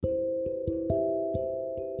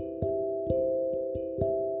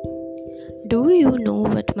Do you know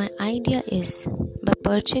what my idea is? By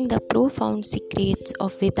purging the profound secrets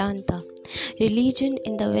of Vedanta, religion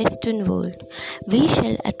in the Western world, we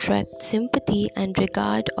shall attract sympathy and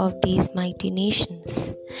regard of these mighty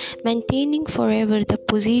nations, maintaining forever the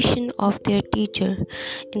position of their teacher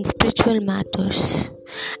in spiritual matters,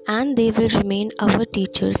 and they will remain our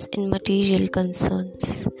teachers in material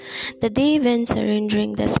concerns. The day when,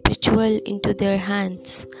 surrendering the spiritual into their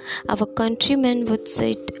hands, our countrymen would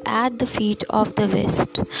sit at the feet of the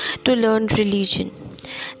West to learn religion.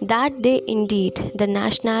 That day indeed the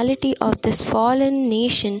nationality of this fallen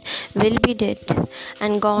nation will be dead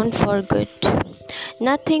and gone for good.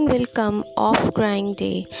 Nothing will come of crying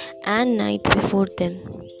day and night before them.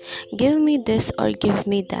 Give me this or give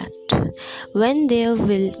me that. When there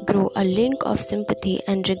will grow a link of sympathy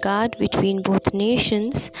and regard between both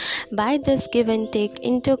nations, by this give and take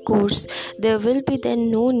intercourse, there will be then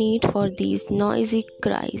no need for these noisy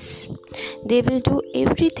cries. They will do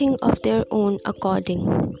everything of their own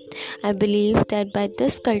according. I believe that by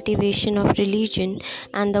this cultivation of religion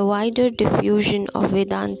and the wider diffusion of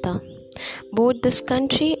Vedanta, both this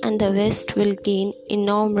country and the West will gain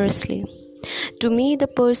enormously. To me, the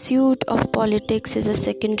pursuit of politics is a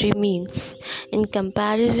secondary means in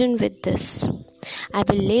comparison with this. I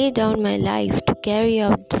will lay down my life to carry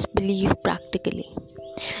out this belief practically.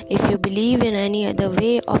 If you believe in any other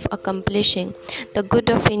way of accomplishing the good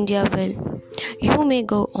of India, well, you may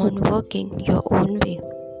go on working your own way.